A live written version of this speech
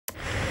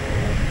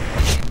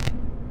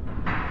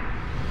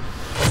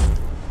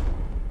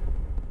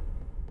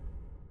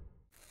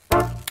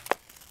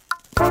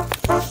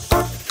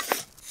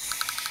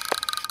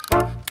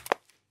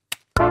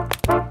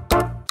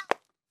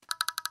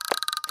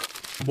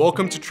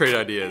Welcome to Trade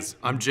Ideas.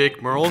 I'm Jake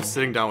Merl,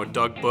 sitting down with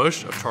Doug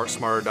Busch of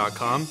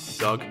ChartSmarter.com.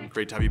 Doug,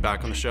 great to have you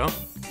back on the show.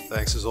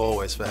 Thanks as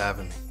always for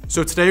having me.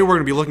 So today we're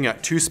going to be looking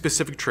at two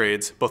specific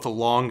trades, both a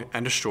long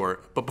and a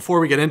short. But before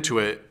we get into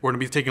it, we're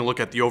going to be taking a look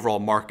at the overall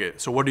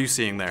market. So what are you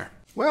seeing there?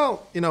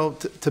 Well,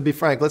 to be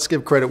frank, let's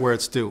give credit where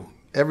it's due.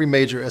 Every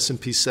major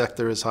S&P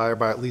sector is higher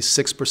by at least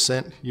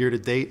 6% year to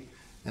date,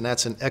 and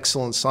that's an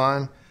excellent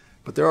sign.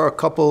 But there are a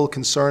couple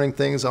concerning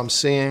things I'm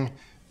seeing.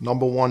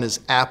 Number one is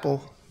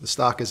Apple. The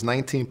stock is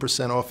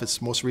 19% off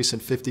its most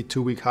recent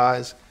 52-week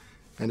highs,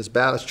 and is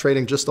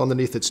trading just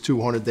underneath its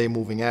 200-day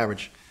moving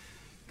average.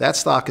 That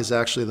stock is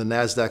actually the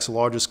Nasdaq's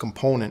largest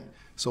component,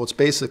 so it's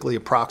basically a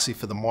proxy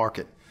for the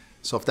market.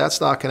 So if that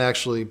stock can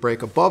actually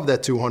break above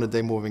that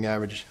 200-day moving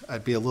average,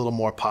 I'd be a little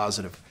more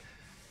positive.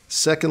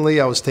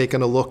 Secondly, I was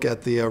taking a look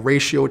at the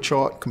ratio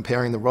chart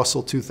comparing the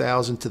Russell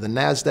 2000 to the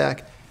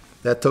Nasdaq.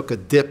 That took a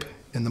dip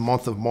in the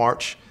month of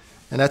March.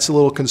 And that's a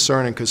little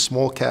concerning because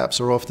small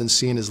caps are often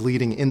seen as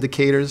leading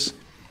indicators.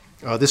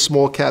 This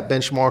small cap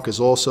benchmark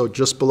is also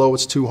just below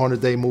its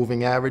 200-day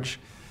moving average.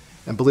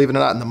 And believe it or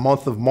not, in the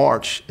month of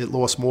March, it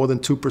lost more than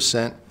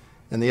 2%,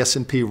 and the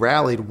S&P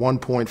rallied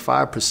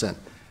 1.5%.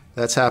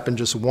 That's happened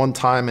just one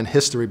time in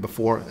history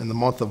before, in the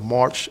month of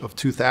March of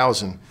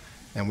 2000.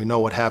 And we know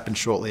what happened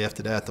shortly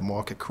after that. The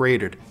market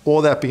cratered.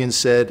 All that being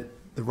said,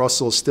 the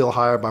Russell is still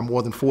higher by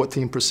more than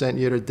 14%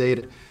 year to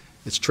date.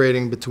 It's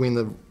trading between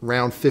the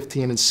around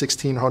 15 and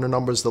 1600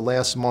 numbers the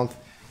last month,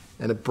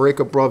 and a break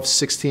above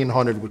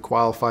 1600 would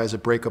qualify as a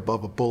break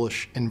above a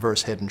bullish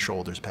inverse head and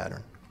shoulders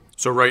pattern.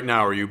 So right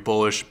now, are you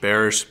bullish,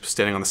 bearish,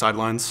 standing on the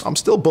sidelines? I'm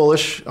still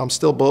bullish.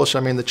 I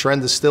mean, the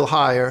trend is still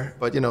higher,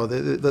 but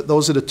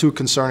those are the two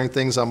concerning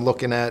things I'm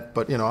looking at.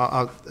 But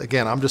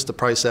again, I'm just a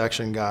price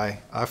action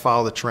guy. I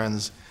follow the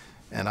trends,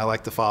 and I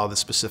like to follow the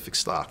specific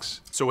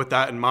stocks. So with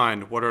that in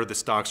mind, what are the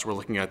stocks we're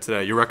looking at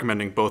today? You're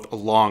recommending both a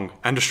long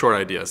and a short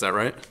idea, is that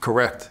right?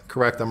 Correct.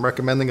 I'm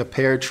recommending a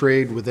paired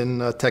trade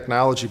within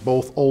technology,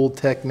 both old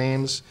tech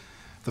names.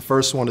 The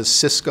first one is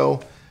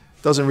Cisco.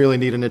 Doesn't really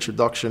need an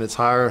introduction. It's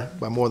higher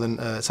by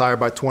it's higher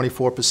by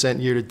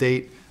 24% year to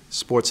date.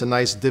 Sports a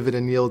nice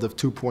dividend yield of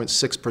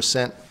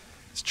 2.6%.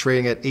 It's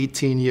trading at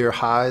 18-year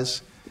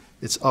highs.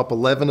 It's up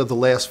 11 of the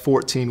last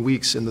 14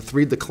 weeks, and the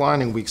 3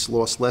 declining weeks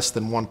lost less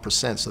than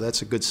 1%, so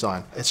that's a good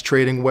sign. It's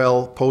trading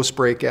well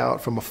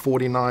post-breakout from a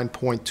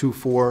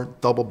 49.24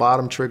 double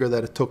bottom trigger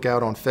that it took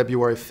out on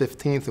February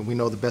 15th, and we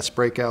know the best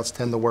breakouts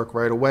tend to work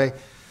right away.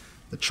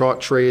 The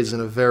chart trades in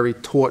a very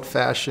taut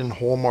fashion,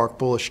 hallmark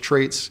bullish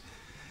traits.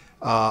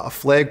 A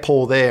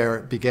flagpole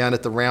there began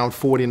at the round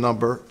 40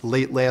 number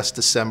late last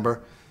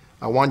December.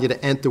 I want you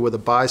to enter with a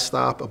buy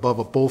stop above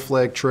a bull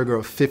flag trigger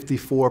of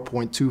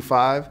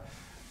 54.25.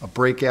 A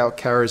breakout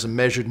carries a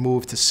measured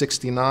move to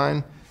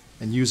 69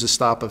 and use a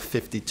stop of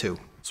 52.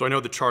 So I know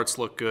the charts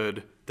look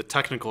good, the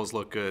technicals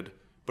look good,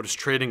 but it's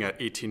trading at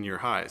 18-year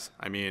highs.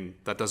 I mean,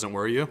 that doesn't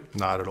worry you?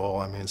 Not at all.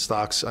 I mean,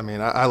 stocks,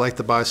 I like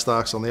to buy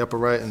stocks on the upper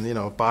right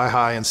and, buy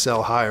high and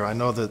sell higher. I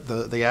know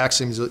that the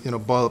axioms,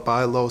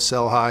 buy low,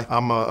 sell high.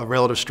 I'm a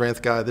relative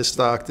strength guy. This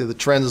stock, the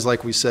trends,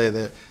 like we say,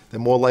 they're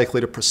more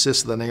likely to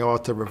persist than they are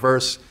to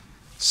reverse.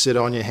 Sit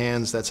on your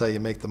hands. That's how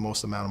you make the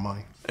most amount of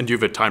money. And do you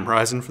have a time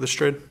horizon for this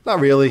trade? Not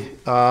really.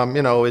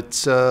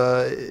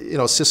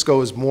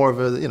 Cisco is more of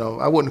a,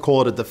 I wouldn't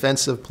call it a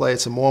defensive play.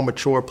 It's a more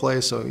mature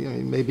play. So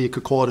maybe you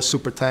could call it a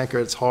super tanker.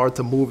 It's hard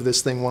to move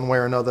this thing one way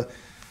or another.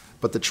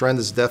 But the trend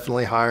is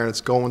definitely higher, and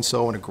it's going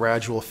so in a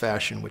gradual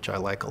fashion, which I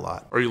like a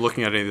lot. Are you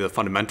looking at any of the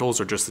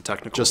fundamentals or just the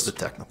technicals? Just the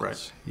technicals,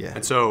 right. Yeah.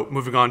 And so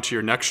moving on to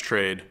your next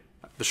trade,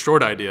 the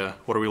short idea,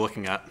 what are we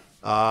looking at?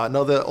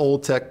 Another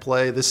old tech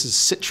play. This is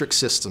Citrix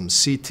Systems,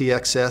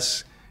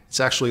 CTXS. It's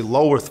actually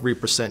lower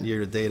 3% year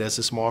to date as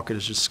this market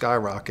has just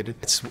skyrocketed.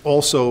 It's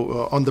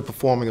also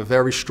underperforming a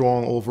very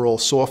strong overall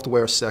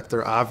software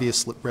sector,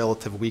 obvious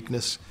relative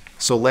weakness.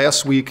 So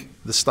last week,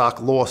 the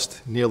stock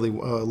lost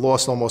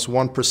almost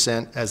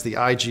 1% as the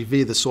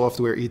IGV, the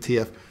software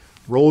ETF,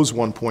 rose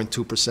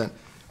 1.2%.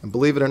 And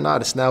believe it or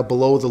not, it's now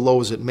below the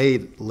lows it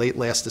made late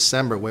last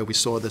December where we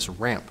saw this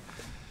ramp.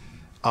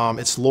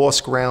 It's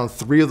lost ground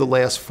 3 of the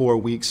last 4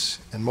 weeks,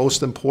 and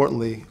most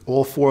importantly,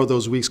 all 4 of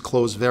those weeks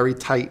closed very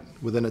tight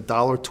within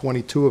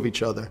 $1.22 of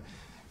each other.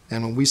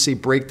 And when we see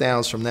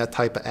breakdowns from that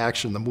type of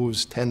action, the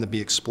moves tend to be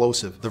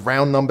explosive. The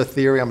round number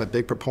theory, I'm a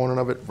big proponent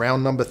of it.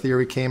 Round number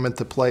theory came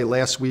into play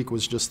last week,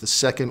 was just the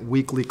second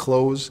weekly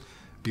close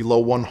below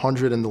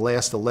 100 in the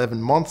last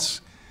 11 months.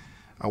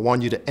 I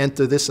want you to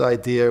enter this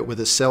idea with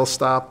a sell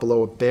stop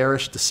below a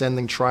bearish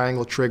descending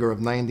triangle trigger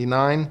of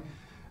 99.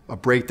 A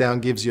breakdown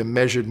gives you a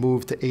measured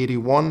move to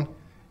 81,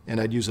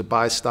 and I'd use a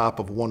buy stop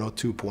of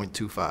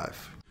 102.25.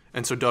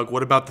 And so, Doug,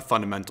 what about the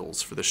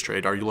fundamentals for this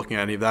trade? Are you looking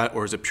at any of that,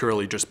 or is it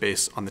purely just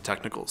based on the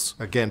technicals?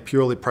 Again,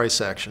 purely price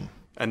action.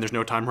 And there's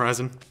no time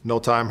horizon? No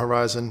time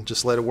horizon.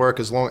 Just let it work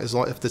if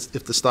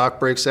the stock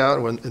breaks out,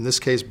 or in this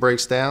case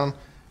breaks down,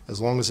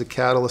 as long as the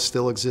catalyst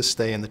still exists,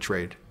 stay in the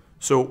trade.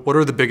 So what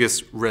are the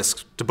biggest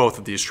risks to both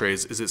of these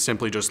trades? Is it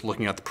simply just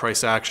looking at the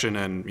price action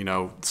and,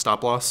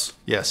 stop loss?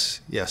 Yes.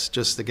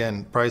 Just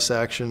again, price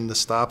action, the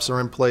stops are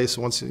in place.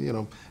 Once,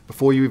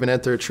 before you even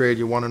enter a trade,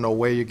 you want to know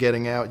where you're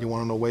getting out. You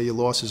want to know where your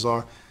losses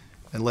are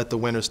and let the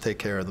winners take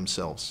care of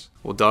themselves.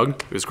 Well,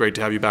 Doug, it was great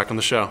to have you back on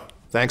the show.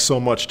 Thanks so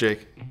much,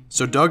 Jake.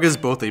 So Doug is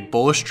both a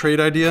bullish trade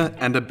idea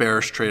and a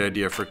bearish trade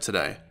idea for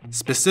today.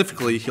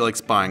 Specifically, he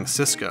likes buying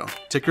Cisco,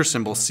 ticker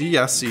symbol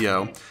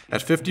CSCO,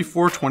 at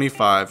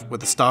 54.25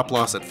 with a stop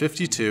loss at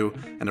 52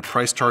 and a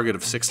price target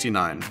of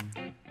 69.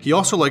 He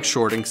also likes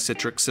shorting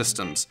Citrix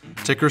Systems,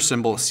 ticker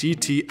symbol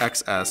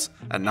CTXS,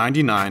 at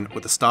 99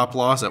 with a stop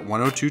loss at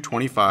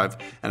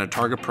 102.25 and a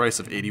target price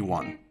of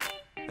 81.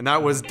 And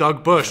that was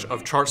Doug Busch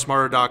of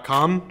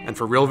ChartSmarter.com, and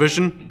for Real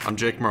Vision, I'm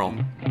Jake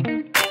Merl.